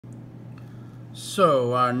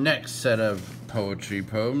So our next set of poetry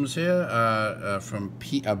poems here are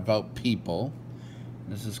about people.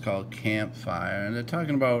 This is called Campfire, and they're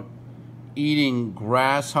talking about eating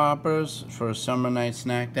grasshoppers for a summer night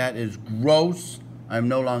snack. That is gross. I'm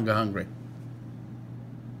no longer hungry.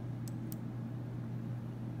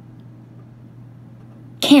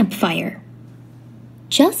 Campfire.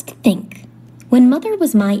 Just think, when Mother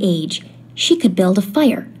was my age, she could build a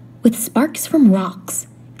fire with sparks from rocks,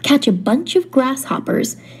 catch a bunch of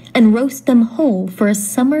grasshoppers, and roast them whole for a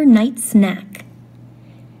summer night snack.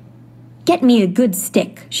 Get me a good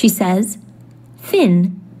stick, she says,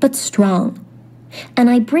 thin but strong, and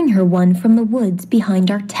I bring her one from the woods behind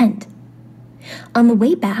our tent. On the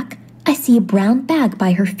way back, I see a brown bag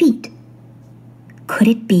by her feet. Could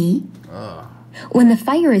it be? When the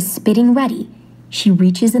fire is spitting ready, she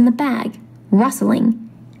reaches in the bag, rustling,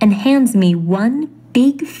 and hands me one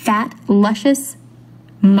big, fat, luscious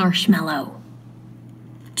marshmallow.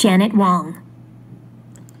 Janet Wong.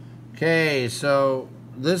 Okay, so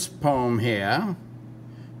this poem here,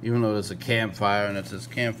 even though it's a campfire and it says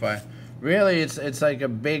campfire, really it's like a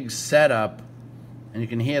big setup, and you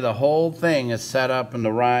can hear the whole thing is set up in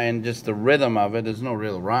the rhyme, just the rhythm of it. There's no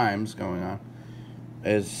real rhymes going on.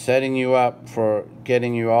 Is setting you up for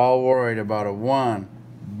getting you all worried about a one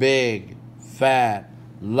big, fat,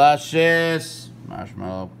 luscious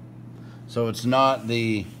marshmallow. So it's not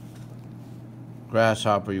the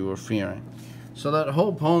grasshopper you were fearing. So that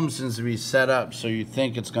whole poem seems to be set up so you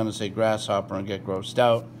think it's going to say grasshopper and get grossed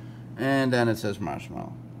out, and then it says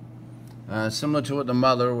marshmallow. Similar to what the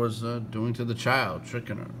mother was doing to the child,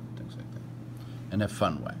 tricking her, things like that, in a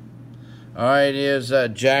fun way. All right, here's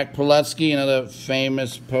Jack Prelutsky, another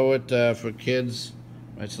famous poet for kids.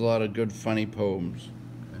 Writes a lot of good, funny poems.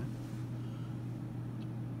 Okay.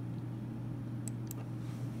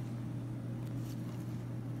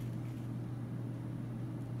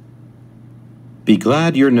 Be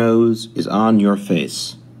glad your nose is on your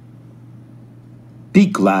face. Be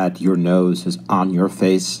glad your nose is on your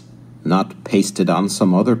face, not pasted on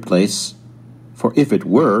some other place. For if it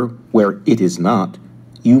were where it is not,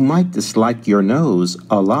 you might dislike your nose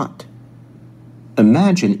a lot.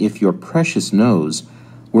 Imagine if your precious nose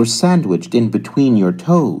were sandwiched in between your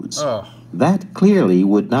toes. Oh. That clearly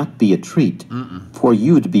would not be a treat, for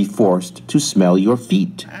you'd be forced to smell your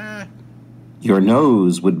feet. Your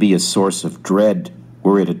nose would be a source of dread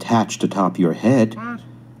were it attached atop your head. What?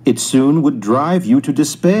 It soon would drive you to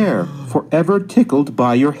despair, forever tickled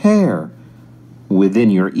by your hair.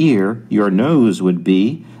 Within your ear, your nose would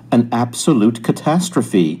be an absolute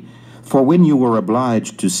catastrophe, for when you were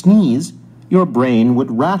obliged to sneeze, your brain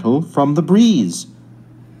would rattle from the breeze.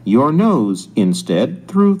 Your nose, instead,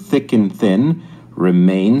 through thick and thin,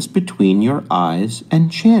 remains between your eyes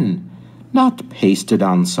and chin, not pasted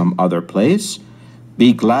on some other place.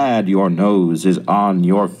 Be glad your nose is on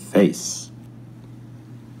your face.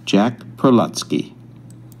 Jack Prelutsky.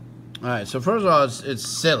 All right, so first of all, it's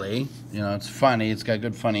silly. You know, it's funny. It's got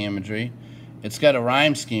good funny imagery. It's got a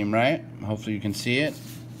rhyme scheme, right? Hopefully you can see it.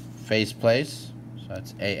 Face place, so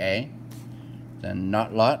that's AA. Then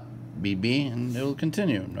not lot, BB, and it will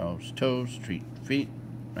continue. Nose, toes, treat, feet,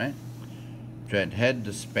 right? Dread head,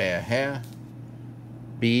 despair hair.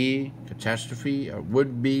 B, catastrophe, or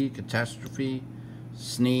would be catastrophe.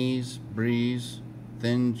 Sneeze, breeze,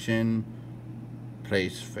 thin chin,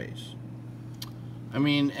 place, face. I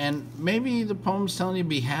mean, and maybe the poem's telling you to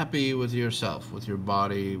be happy with yourself, with your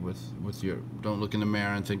body, with your, don't look in the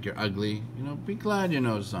mirror and think you're ugly. You know, be glad your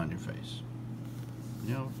nose is on your face.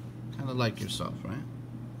 You know, kind of like yourself, right?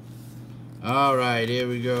 All right, here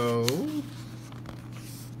we go.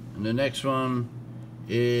 And the next one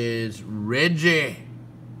is Reggie.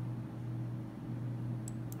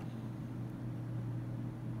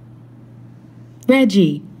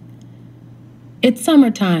 Reggie. It's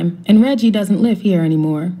summertime, and Reggie doesn't live here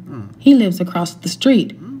anymore. He lives across the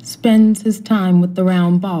street, spends his time with the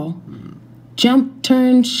round ball. Jump,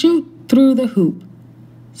 turn, shoot through the hoop.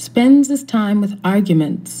 Spends his time with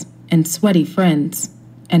arguments and sweaty friends,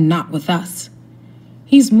 and not with us.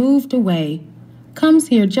 He's moved away, comes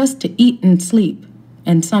here just to eat and sleep,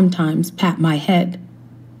 and sometimes pat my head.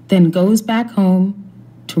 Then goes back home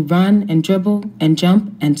to run and dribble and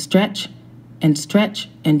jump and stretch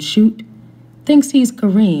and shoot. Thinks he's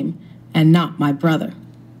Kareem and not my brother.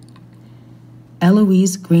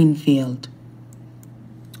 Eloise Greenfield.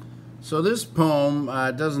 So this poem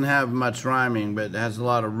doesn't have much rhyming, but it has a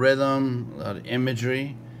lot of rhythm, a lot of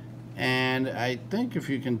imagery. And I think if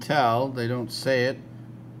you can tell, they don't say it,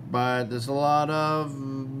 but there's a lot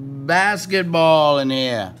of basketball in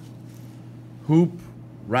here. Hoop,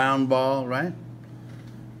 round ball, right?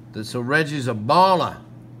 So Reggie's a baller,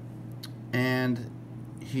 and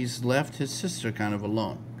he's left his sister kind of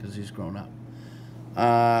alone because he's grown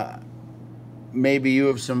up. Maybe you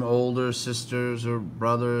have some older sisters or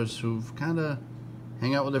brothers who've kind of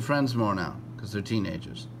hang out with their friends more now because they're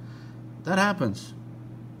teenagers. That happens.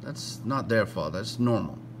 That's not their fault. That's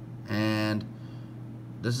normal. And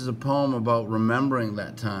this is a poem about remembering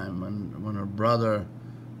that time when her brother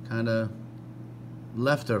kind of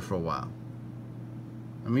left her for a while.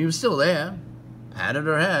 I mean, he was still there, patted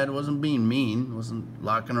her head, wasn't being mean, wasn't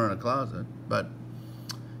locking her in a closet. But,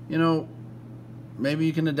 you know, maybe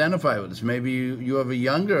you can identify with this. Maybe you have a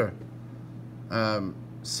younger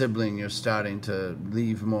sibling you're starting to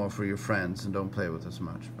leave more for your friends and don't play with as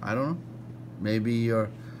much. I don't know. Maybe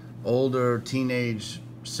your older teenage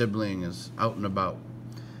sibling is out and about.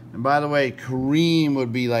 And by the way, Kareem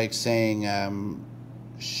would be like saying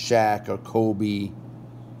Shaq or Kobe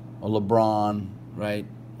or LeBron, right?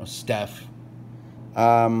 Or Steph.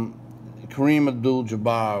 Kareem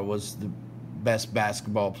Abdul-Jabbar was the best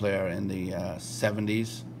basketball player in the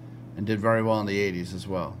 70s and did very well in the 80s as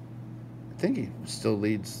well. I think he still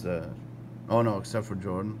leads oh no, except for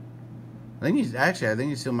Jordan. I think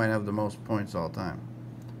he still might have the most points all time.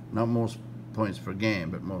 Not most points per game,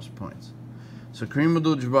 but most points. So Kareem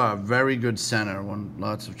Abdul-Jabbar, very good center, won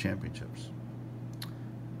lots of championships.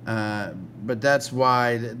 But that's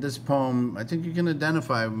why this poem, I think you can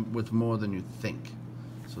identify with more than you think.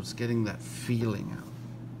 So it's getting that feeling out.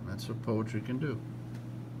 That's what poetry can do.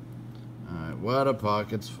 All right, what are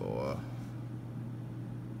pockets for?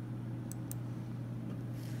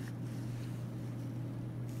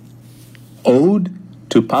 Ode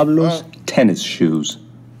to Pablo's tennis shoes.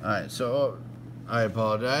 All right, so I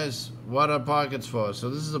apologize. What are pockets for? So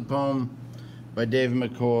this is a poem by David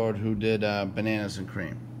McCord, who did Bananas and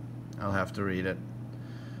Cream. I'll have to read it.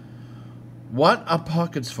 What are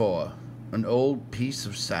pockets for? An old piece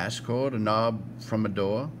of sash cord, a knob from a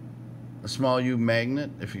door, a small U magnet,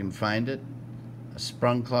 if you can find it, a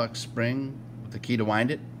sprung clock spring with a key to wind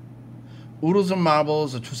it, oodles of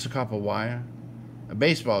marbles, a twist of copper wire, a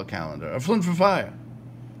baseball calendar, a flint for fire,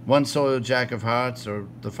 one soiled jack of hearts or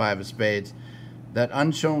the five of spades, that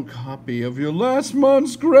unshown copy of your last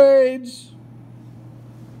month's grades,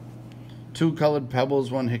 two colored pebbles,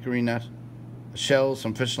 one hickory nut, a shell,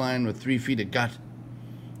 some fish line with 3 feet of gut,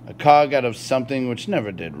 a cog out of something which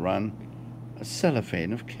never did run, a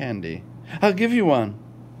cellophane of candy. I'll give you one.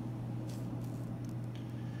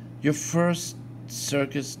 Your first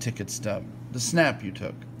circus ticket stub, the snap you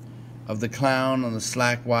took of the clown on the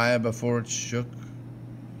slack wire before it shook,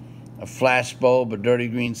 a flash bulb, a dirty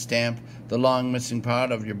green stamp, the long missing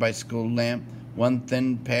part of your bicycle lamp, one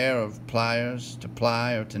thin pair of pliers to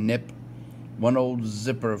ply or to nip, one old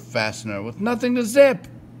zipper fastener with nothing to zip,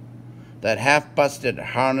 that half-busted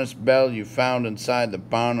harness bell you found inside the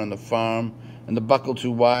barn on the farm, and the buckle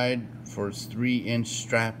too wide for its 3-inch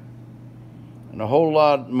strap, and a whole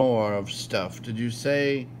lot more of stuff. Did you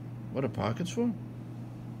say what are pockets for?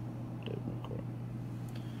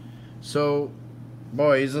 So,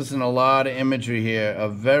 boy, he's listening to a lot of imagery here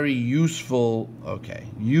of very useful,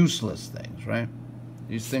 useless things, right?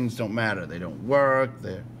 These things don't matter. They don't work.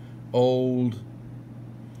 They're old.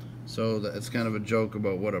 So it's kind of a joke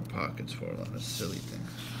about what are pockets for, a lot of silly things.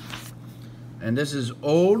 And this is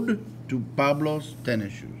Ode to Pablo's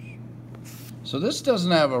tennis shoes. So this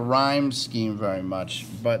doesn't have a rhyme scheme very much,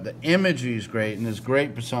 but the imagery is great, and there's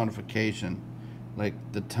great personification, like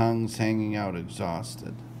the tongues hanging out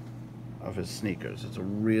exhausted of his sneakers. It's a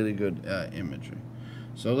really good imagery.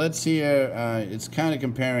 So let's see here. It's kind of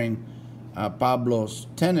comparing Pablo's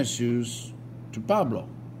tennis shoes to Pablo,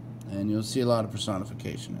 and you'll see a lot of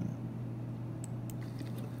personification in it.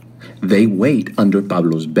 They wait under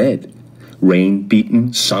Pablo's bed,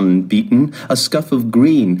 rain-beaten, sun-beaten, a scuff of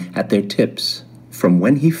green at their tips, from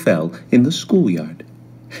when he fell in the schoolyard.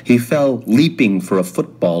 He fell leaping for a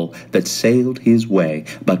football that sailed his way,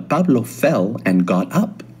 but Pablo fell and got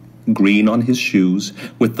up, green on his shoes,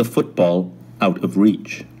 with the football out of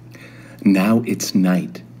reach. Now it's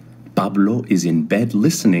night. Pablo is in bed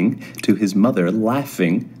listening to his mother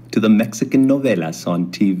laughing to the Mexican novelas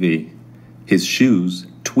on TV. His shoes,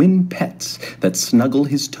 twin pets that snuggle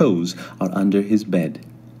his toes, are under his bed.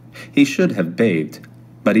 He should have bathed,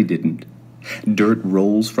 but he didn't. Dirt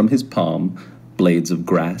rolls from his palm, blades of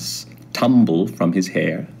grass tumble from his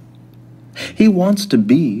hair. He wants to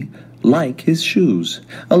be like his shoes,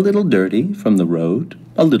 a little dirty from the road,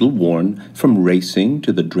 a little worn from racing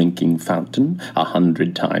to the drinking fountain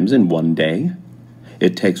 100 times in one day.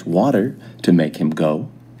 It takes water to make him go,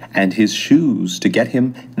 and his shoes to get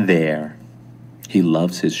him there. He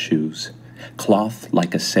loves his shoes. cloth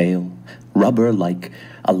like a sail, rubber like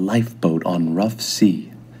a lifeboat on rough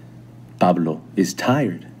sea. Pablo is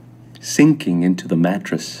tired, sinking into the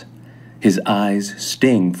mattress. His eyes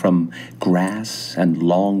sting from grass and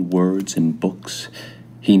long words in books.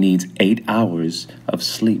 He needs 8 hours of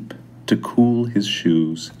sleep to cool his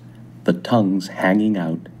shoes, the tongues hanging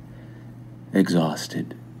out,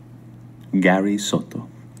 exhausted. Gary Soto.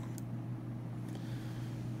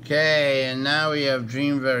 Okay, and now we have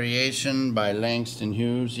Dream Variation by Langston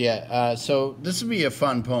Hughes. Yeah, so this would be a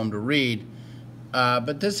fun poem to read.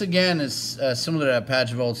 But this, again, is similar to that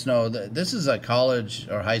Patch of Old Snow. This is a college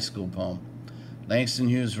or high school poem. Langston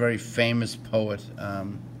Hughes, very famous poet,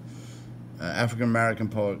 African-American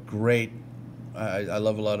poet, great. I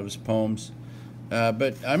love a lot of his poems.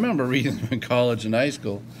 But I remember reading them in college and high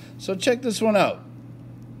school. So check this one out.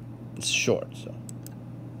 It's short, so.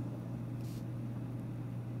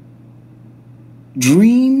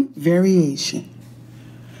 Dream Variation.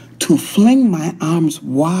 To fling my arms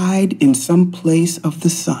wide in some place of the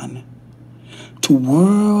sun, to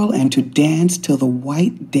whirl and to dance till the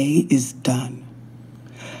white day is done,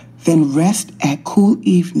 then rest at cool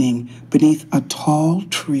evening beneath a tall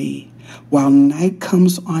tree while night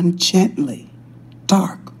comes on gently,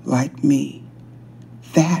 dark like me.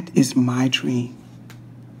 That is my dream.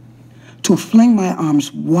 To fling my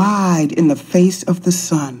arms wide in the face of the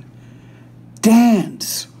sun,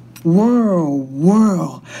 dance, whirl,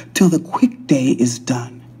 whirl, till the quick day is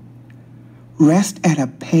done. Rest at a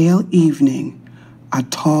pale evening, a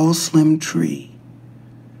tall, slim tree.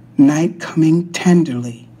 Night coming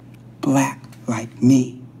tenderly, black like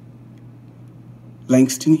me.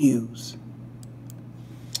 Langston Hughes.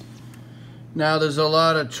 Now, there's a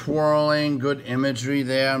lot of twirling, good imagery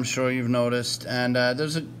there, I'm sure you've noticed. And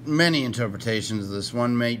there's many interpretations of this.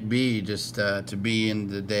 One might be just to be in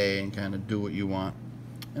the day and kind of do what you want.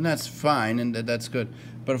 And that's fine, and that's good.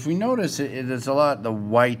 But if we notice, there's a lot, the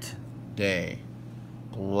white day,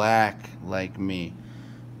 black like me.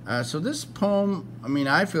 So this poem, I mean,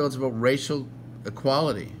 I feel it's about racial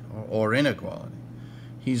equality or inequality.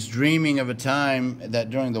 He's dreaming of a time that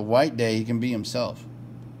during the white day he can be himself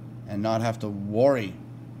and not have to worry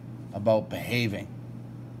about behaving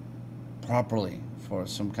properly for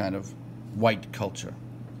some kind of white culture.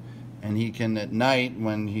 And he can, at night,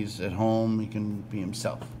 when he's at home, he can be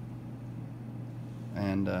himself.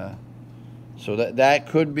 And so that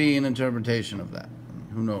could be an interpretation of that.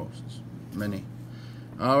 Who knows? There's many.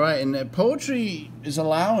 All right, and poetry is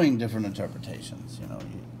allowing different interpretations. You know,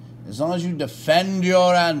 as long as you defend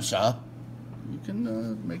your answer, you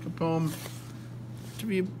can make a poem to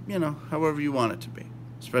be, you know, however you want it to be,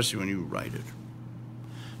 especially when you write it.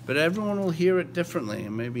 But everyone will hear it differently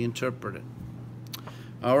and maybe interpret it.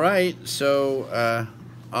 All right, so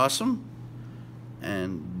awesome,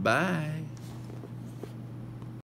 and bye.